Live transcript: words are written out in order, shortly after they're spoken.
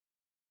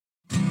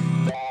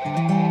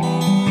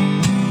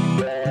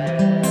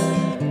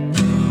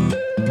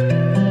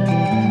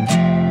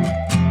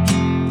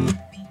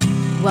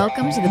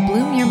Welcome to the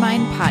Bloom Your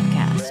Mind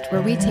podcast,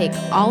 where we take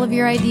all of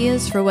your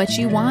ideas for what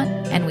you want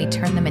and we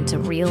turn them into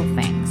real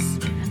things.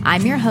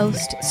 I'm your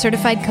host,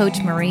 certified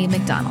coach Marie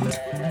McDonald.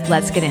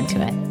 Let's get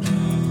into it.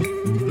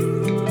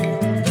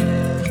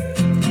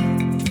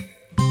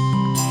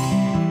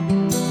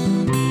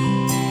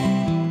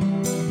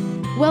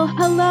 Well,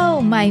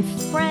 hello, my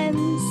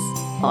friends.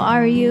 How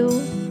are you?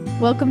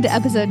 Welcome to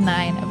episode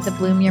 9 of the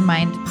Bloom Your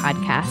Mind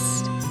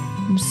podcast.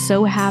 I'm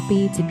so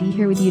happy to be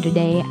here with you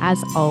today,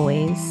 as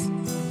always.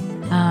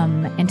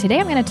 And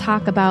today I'm going to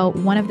talk about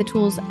one of the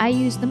tools I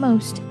use the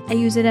most. I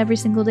use it every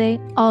single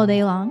day, all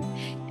day long.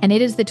 And it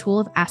is the tool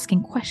of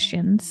asking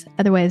questions,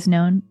 otherwise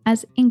known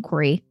as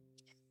inquiry.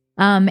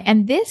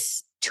 And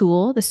this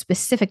tool, the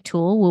specific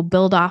tool, will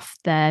build off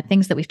the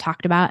things that we've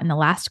talked about in the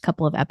last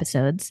couple of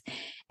episodes.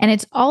 And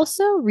it's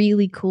also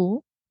really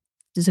cool.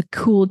 It's a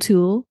cool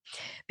tool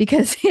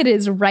because it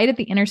is right at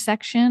the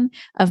intersection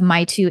of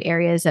my two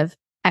areas of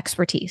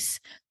expertise.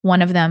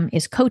 One of them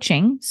is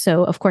coaching.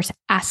 So, of course,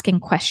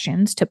 asking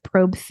questions to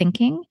probe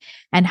thinking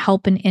and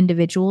help an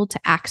individual to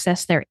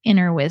access their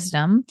inner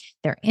wisdom,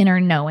 their inner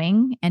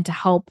knowing, and to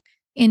help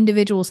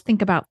individuals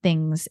think about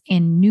things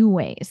in new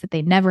ways that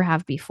they never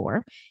have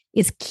before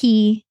is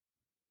key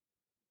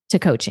to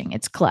coaching.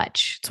 It's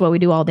clutch. It's what we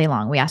do all day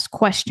long. We ask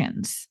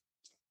questions.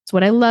 It's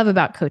what I love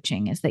about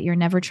coaching is that you're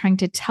never trying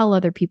to tell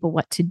other people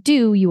what to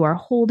do. You are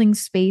holding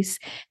space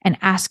and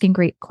asking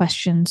great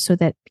questions so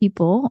that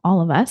people,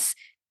 all of us,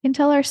 can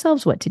tell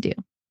ourselves what to do.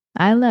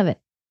 I love it.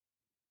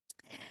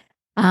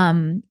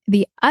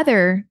 The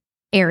other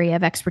area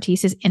of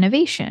expertise is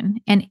innovation,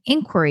 and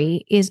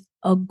inquiry is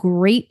a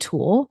great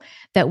tool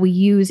that we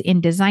use in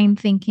design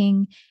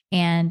thinking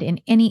and in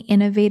any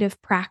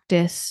innovative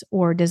practice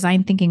or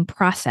design thinking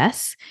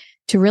process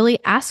to really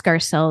ask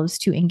ourselves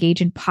to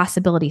engage in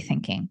possibility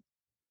thinking.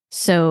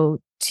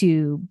 So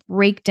to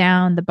break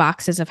down the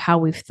boxes of how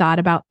we've thought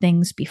about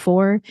things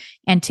before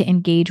and to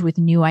engage with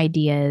new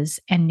ideas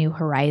and new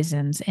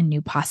horizons and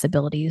new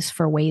possibilities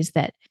for ways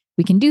that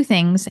we can do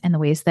things and the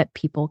ways that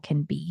people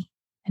can be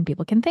and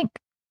people can think.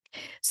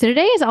 So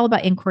today is all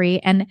about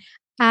inquiry. And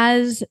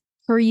as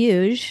per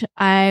usual,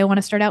 I want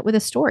to start out with a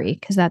story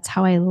because that's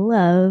how I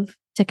love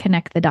to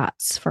connect the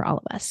dots for all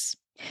of us.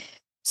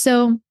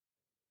 So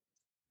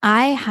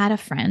I had a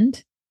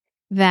friend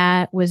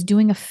that was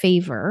doing a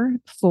favor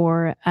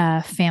for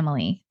a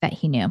family that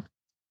he knew.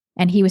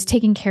 And he was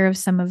taking care of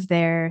some of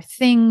their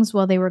things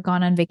while they were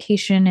gone on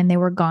vacation, and they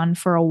were gone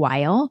for a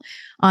while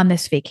on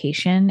this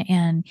vacation.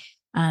 And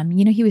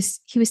he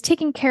was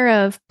taking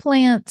care of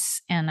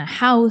plants and a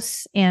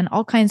house and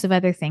all kinds of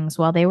other things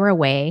while they were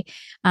away,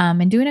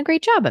 and doing a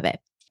great job of it.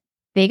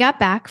 They got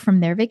back from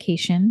their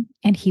vacation,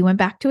 and he went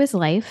back to his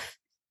life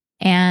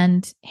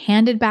and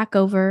handed back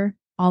over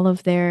all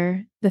of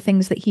the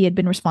things that he had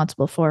been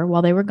responsible for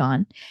while they were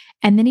gone.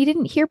 And then he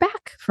didn't hear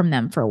back from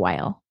them for a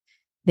while.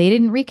 They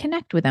didn't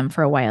reconnect with them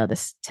for a while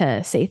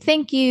to say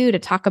thank you, to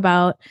talk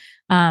about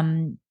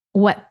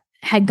what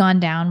had gone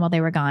down while they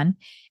were gone.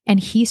 And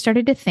he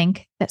started to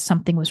think that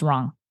something was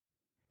wrong.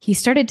 He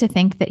started to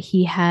think that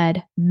he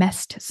had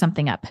messed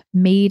something up,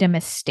 made a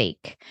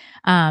mistake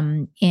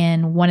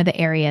in one of the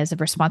areas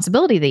of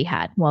responsibility that he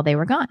had while they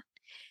were gone.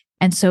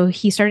 And so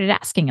he started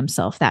asking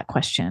himself that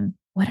question: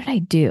 what did I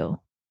do?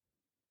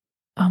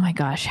 Oh my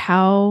gosh,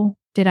 how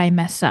did I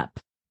mess up?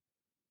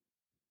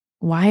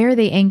 Why are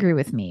they angry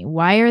with me?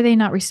 Why are they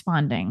not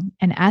responding?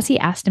 And as he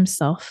asked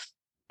himself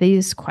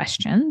these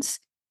questions,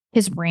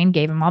 his brain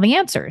gave him all the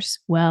answers.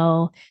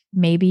 Well,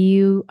 maybe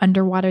you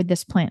underwatered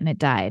this plant and it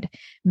died.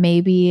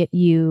 Maybe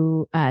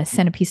you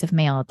sent a piece of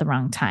mail at the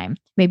wrong time.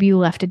 Maybe you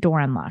left a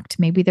door unlocked.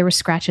 Maybe there were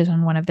scratches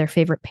on one of their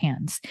favorite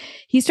pans.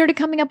 He started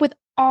coming up with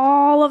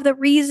all of the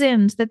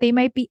reasons that they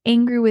might be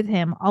angry with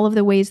him, all of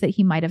the ways that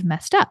he might have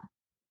messed up.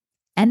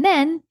 And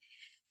then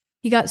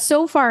he got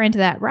so far into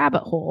that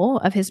rabbit hole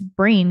of his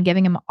brain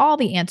giving him all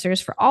the answers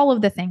for all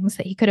of the things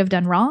that he could have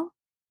done wrong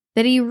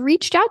that he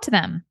reached out to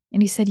them.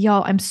 And he said,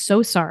 y'all, I'm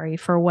so sorry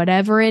for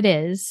whatever it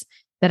is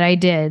that I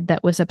did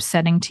that was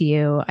upsetting to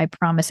you. I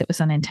promise it was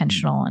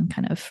unintentional, and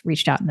kind of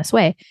reached out in this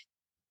way.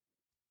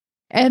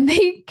 And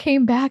they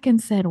came back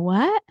and said,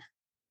 what?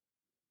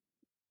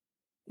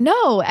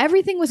 No,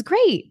 everything was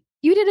great.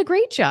 You did a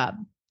great job.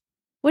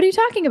 What are you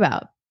talking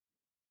about?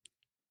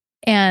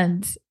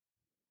 And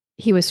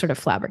he was sort of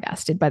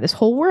flabbergasted by this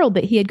whole world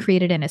that he had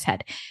created in his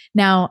head.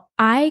 Now,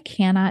 I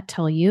cannot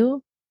tell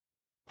you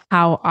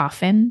how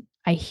often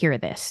I hear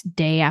this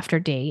day after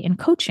day in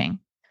coaching.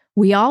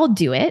 We all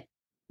do it.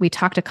 We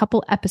talked a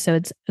couple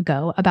episodes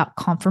ago about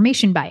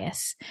confirmation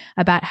bias,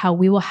 about how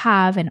we will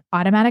have an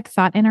automatic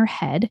thought in our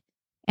head,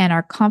 and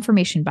our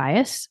confirmation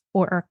bias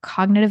or our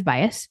cognitive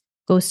bias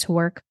goes to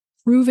work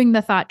proving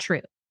the thought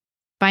true,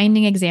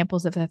 finding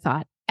examples of the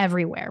thought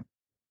everywhere.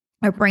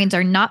 Our brains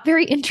are not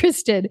very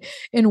interested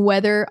in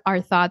whether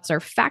our thoughts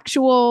are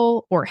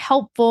factual or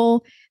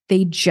helpful.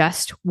 They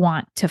just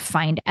want to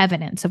find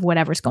evidence of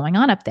whatever's going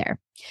on up there.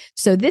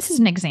 So this is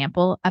an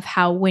example of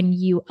how when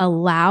you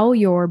allow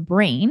your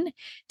brain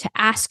to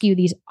ask you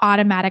these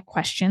automatic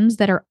questions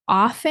that are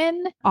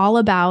often all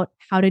about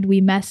how did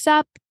we mess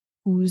up?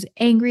 Who's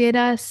angry at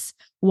us?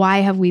 Why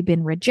have we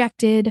been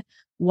rejected?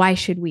 Why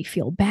should we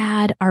feel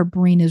bad? Our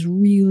brain is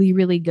really,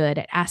 really good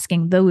at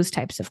asking those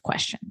types of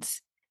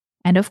questions.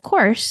 And of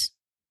course,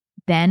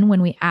 then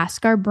when we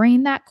ask our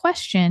brain that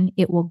question,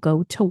 it will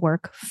go to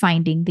work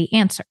finding the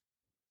answer.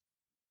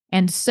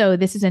 And so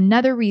this is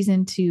another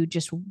reason to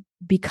just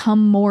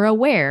become more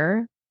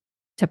aware,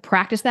 to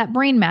practice that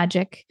brain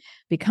magic,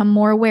 become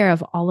more aware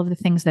of all of the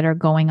things that are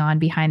going on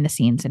behind the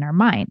scenes in our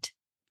mind.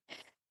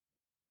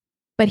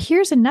 But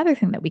here's another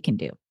thing that we can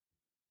do.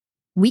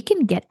 We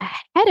can get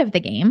ahead of the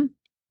game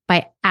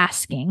by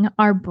asking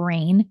our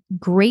brain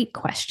great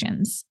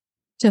questions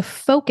to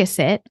focus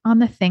it on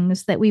the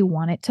things that we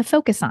want it to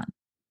focus on.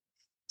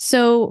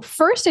 So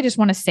first, I just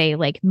want to say,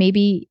 like,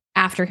 maybe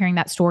after hearing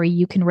that story,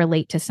 you can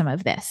relate to some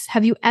of this.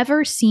 Have you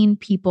ever seen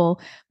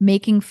people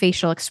making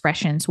facial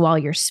expressions while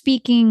you're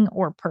speaking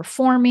or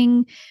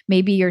performing?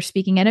 Maybe you're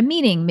speaking at a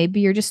meeting.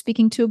 Maybe you're just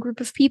speaking to a group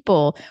of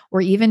people,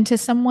 or even to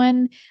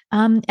someone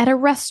at a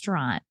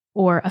restaurant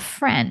or a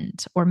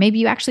friend, or maybe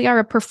you actually are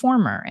a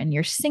performer and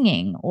you're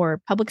singing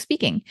or public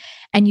speaking,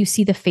 and you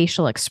see the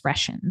facial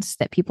expressions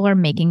that people are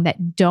making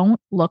that don't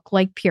look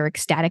like pure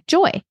ecstatic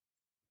joy.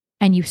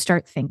 And you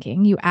start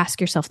thinking, you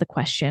ask yourself the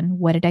question,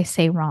 what did I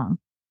say wrong?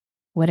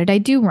 What did I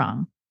do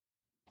wrong?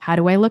 How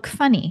do I look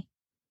funny?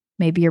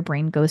 Maybe your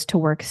brain goes to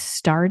work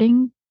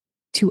starting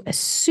to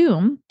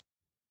assume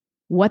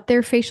what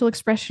their facial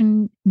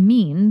expression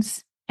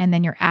means. And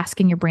then you're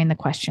asking your brain the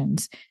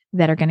questions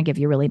that are going to give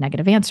you really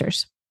negative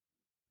answers.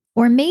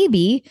 Or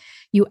maybe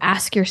you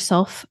ask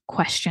yourself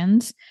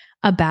questions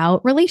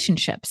about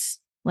relationships,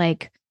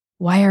 like,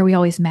 why are we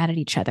always mad at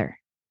each other?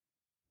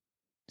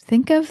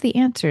 Think of the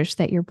answers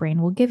that your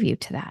brain will give you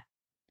to that.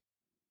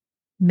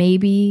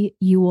 Maybe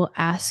you will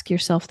ask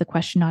yourself the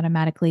question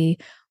automatically,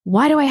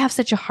 why do I have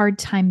such a hard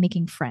time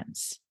making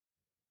friends?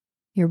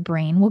 Your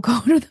brain will go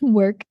to the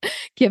work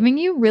giving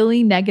you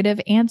really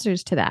negative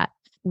answers to that.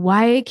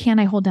 Why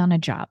can't I hold down a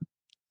job?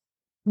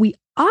 We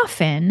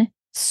often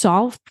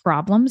solve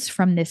problems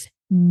from this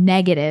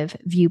negative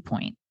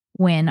viewpoint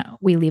when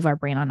we leave our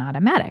brain on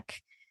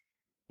automatic.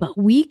 But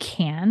we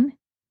can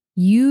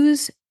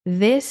use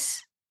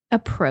this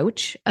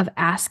approach of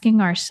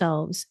asking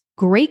ourselves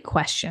great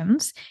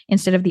questions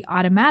instead of the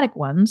automatic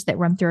ones that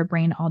run through our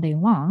brain all day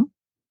long.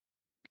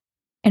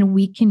 And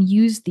we can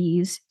use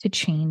these to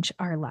change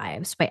our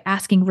lives by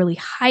asking really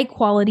high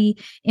quality,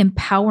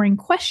 empowering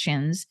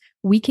questions.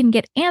 We can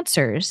get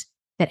answers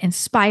that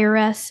inspire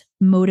us,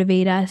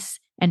 motivate us,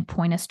 and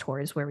point us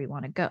towards where we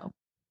want to go.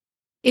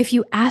 If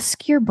you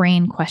ask your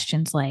brain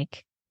questions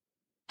like,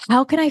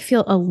 how can I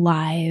feel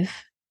alive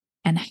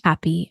and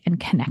happy and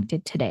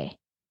connected today?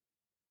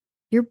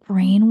 Your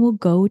brain will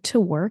go to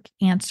work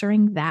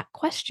answering that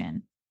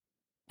question,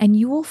 and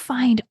you will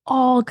find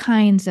all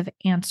kinds of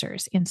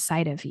answers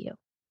inside of you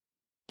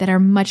that are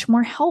much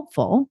more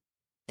helpful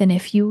than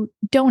if you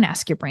don't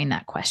ask your brain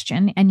that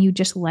question and you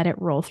just let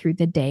it roll through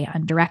the day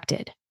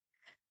undirected.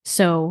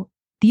 So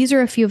these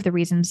are a few of the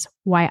reasons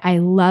why I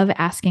love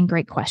asking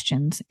great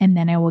questions. And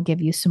then I will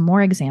give you some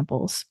more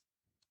examples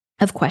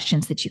of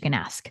questions that you can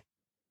ask.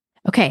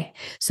 Okay,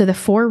 so the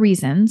 4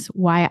 reasons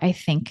why I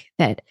think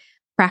that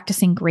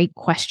practicing great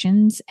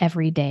questions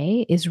every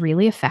day is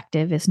really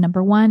effective is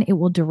number 1, it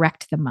will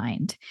direct the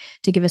mind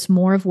to give us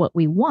more of what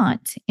we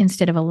want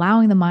instead of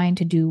allowing the mind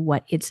to do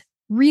what it's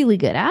really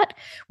good at,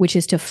 which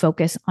is to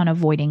focus on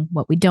avoiding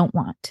what we don't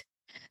want.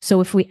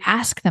 So if we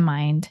ask the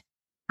mind,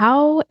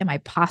 how am I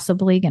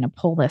possibly going to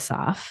pull this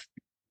off?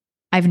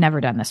 I've never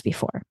done this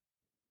before.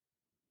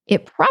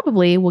 It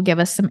probably will give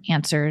us some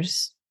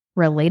answers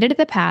related to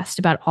the past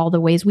about all the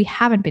ways we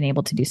haven't been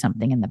able to do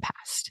something in the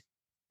past.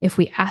 If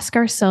we ask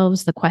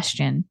ourselves the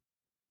question,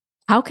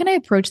 how can I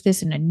approach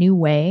this in a new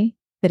way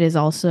that is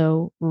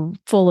also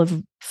full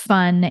of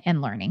fun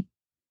and learning?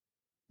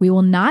 We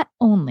will not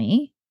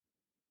only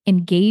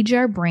engage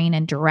our brain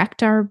and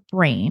direct our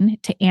brain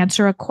to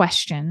answer a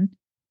question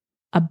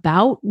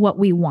about what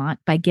we want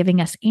by giving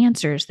us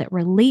answers that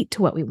relate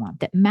to what we want,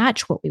 that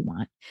match what we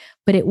want,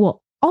 but it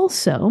will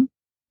also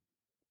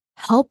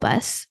help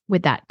us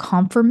with that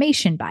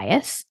confirmation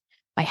bias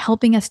by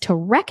helping us to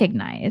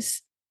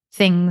recognize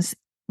things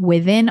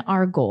within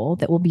our goal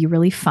that will be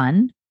really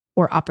fun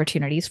or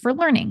opportunities for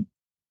learning.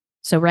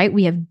 So, right,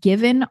 we have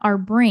given our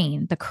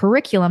brain the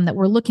curriculum that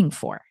we're looking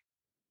for.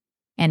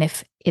 And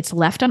if it's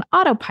left on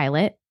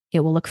autopilot,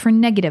 it will look for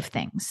negative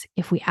things.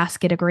 If we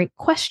ask it a great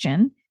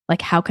question,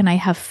 like, how can I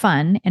have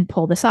fun and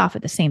pull this off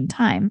at the same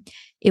time?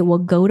 It will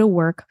go to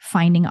work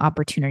finding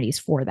opportunities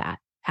for that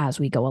as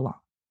we go along.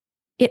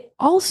 It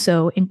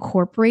also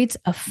incorporates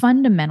a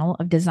fundamental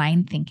of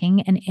design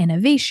thinking and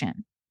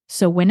innovation.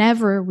 So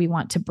whenever we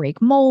want to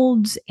break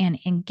molds and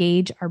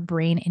engage our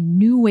brain in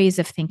new ways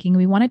of thinking,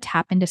 we want to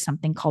tap into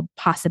something called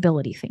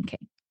possibility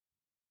thinking.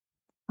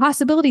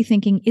 Possibility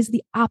thinking is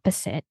the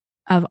opposite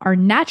of our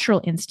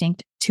natural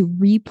instinct to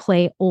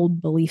replay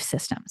old belief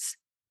systems.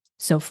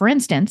 So, for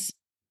instance,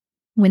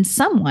 when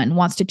someone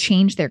wants to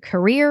change their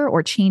career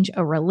or change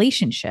a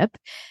relationship,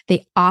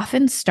 they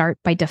often start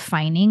by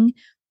defining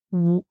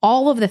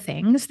all of the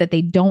things that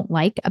they don't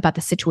like about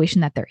the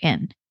situation that they're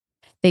in.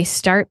 They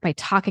start by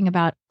talking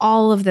about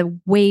all of the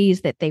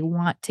ways that they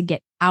want to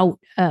get out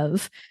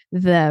of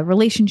the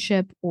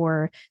relationship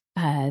or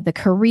the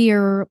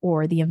career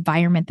or the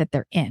environment that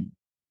they're in.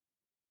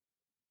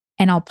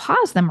 And I'll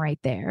pause them right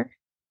there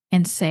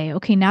and say,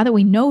 okay, now that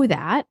we know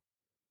that,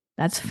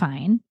 that's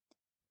fine.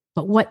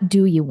 But what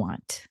do you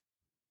want?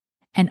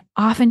 And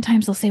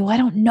oftentimes they'll say, well, I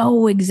don't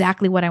know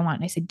exactly what I want.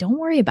 And I say, don't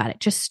worry about it.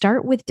 Just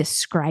start with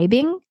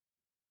describing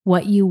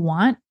what you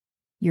want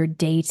your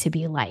day to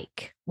be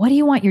like. What do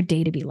you want your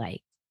day to be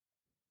like?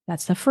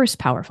 That's the first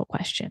powerful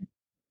question.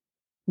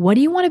 What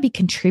do you want to be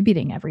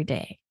contributing every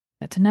day?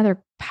 That's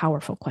another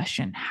powerful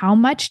question. How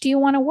much do you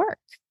want to work?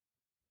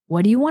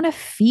 What do you want to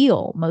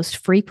feel most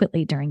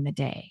frequently during the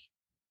day?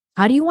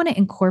 How do you want to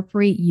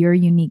incorporate your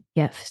unique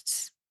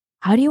gifts?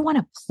 How do you want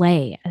to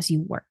play as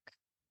you work?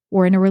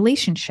 Or in a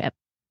relationship,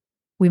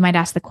 we might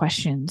ask the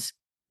questions,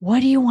 what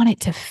do you want it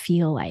to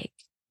feel like?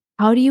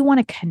 How do you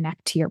want to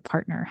connect to your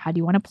partner? How do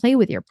you want to play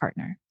with your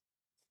partner?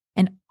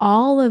 And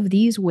all of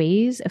these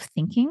ways of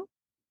thinking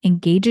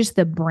engages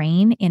the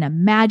brain in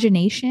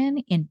imagination,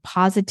 in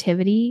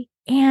positivity,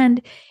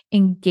 and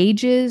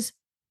engages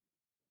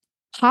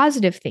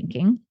positive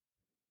thinking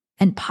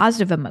and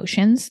positive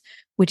emotions,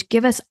 which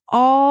give us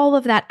all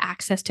of that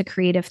access to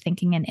creative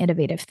thinking and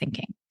innovative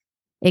thinking.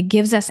 It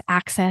gives us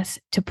access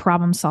to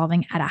problem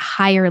solving at a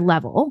higher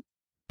level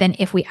than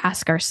if we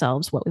ask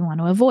ourselves what we want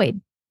to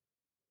avoid.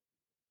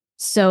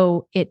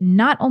 So it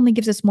not only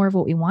gives us more of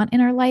what we want in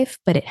our life,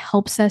 but it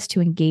helps us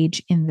to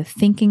engage in the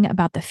thinking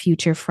about the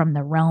future from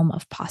the realm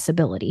of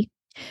possibility,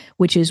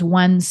 which is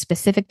one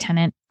specific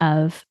tenet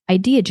of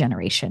idea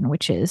generation,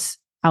 which is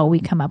how we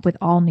come up with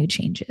all new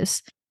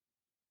changes.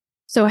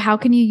 So how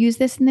can you use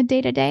this in the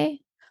day-to-day?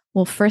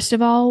 Well, first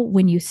of all,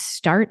 when you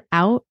start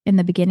out in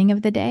the beginning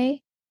of the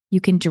day,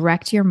 you can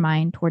direct your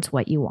mind towards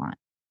what you want.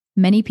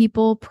 Many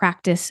people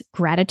practice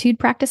gratitude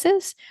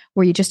practices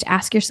where you just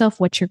ask yourself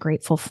what you're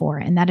grateful for.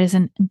 And that is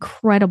an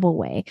incredible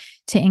way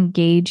to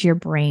engage your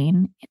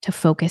brain to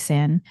focus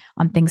in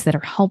on things that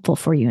are helpful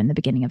for you in the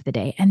beginning of the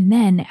day. And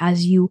then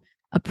as you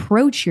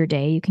approach your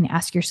day, you can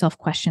ask yourself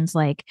questions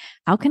like,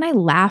 how can I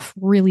laugh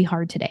really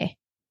hard today?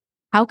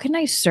 How can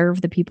I serve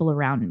the people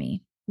around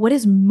me? What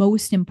is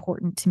most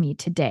important to me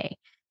today?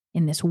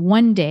 In this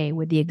one day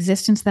with the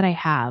existence that I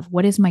have,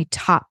 what is my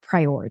top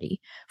priority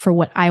for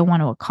what I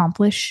want to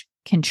accomplish,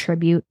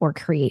 contribute, or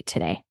create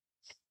today?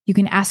 You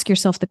can ask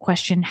yourself the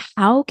question,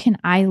 how can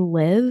I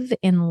live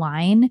in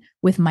line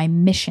with my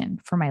mission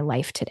for my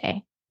life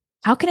today?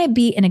 How can I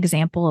be an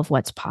example of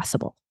what's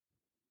possible?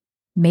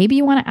 Maybe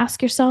you want to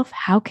ask yourself,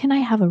 how can I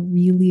have a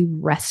really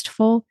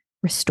restful,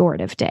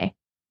 restorative day?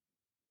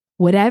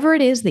 Whatever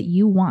it is that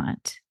you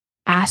want,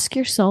 ask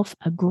yourself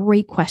a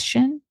great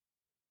question,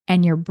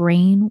 and your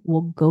brain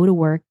will go to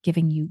work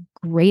giving you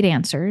great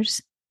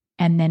answers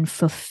and then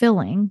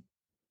fulfilling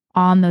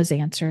on those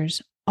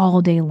answers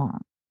all day long.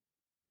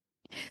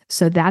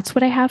 So that's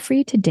what I have for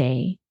you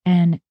today.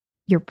 And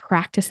your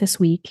practice this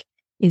week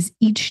is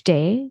each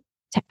day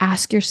to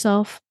ask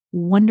yourself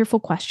wonderful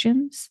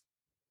questions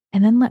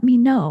and then let me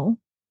know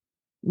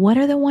what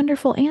are the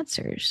wonderful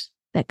answers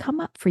that come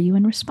up for you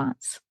in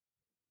response.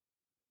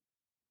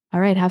 All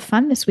right, have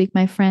fun this week,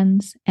 my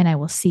friends, and I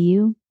will see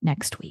you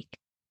next week.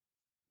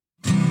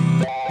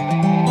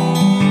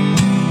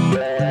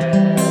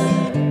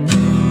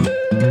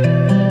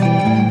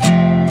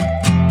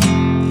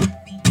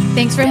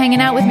 Thanks for hanging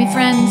out with me,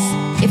 friends.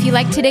 If you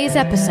like today's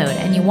episode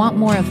and you want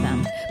more of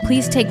them,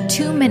 please take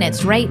 2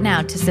 minutes right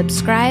now to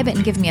subscribe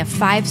and give me a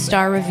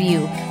 5-star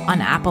review on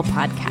Apple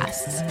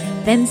Podcasts.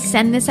 Then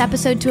send this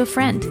episode to a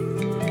friend.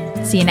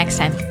 See you next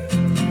time.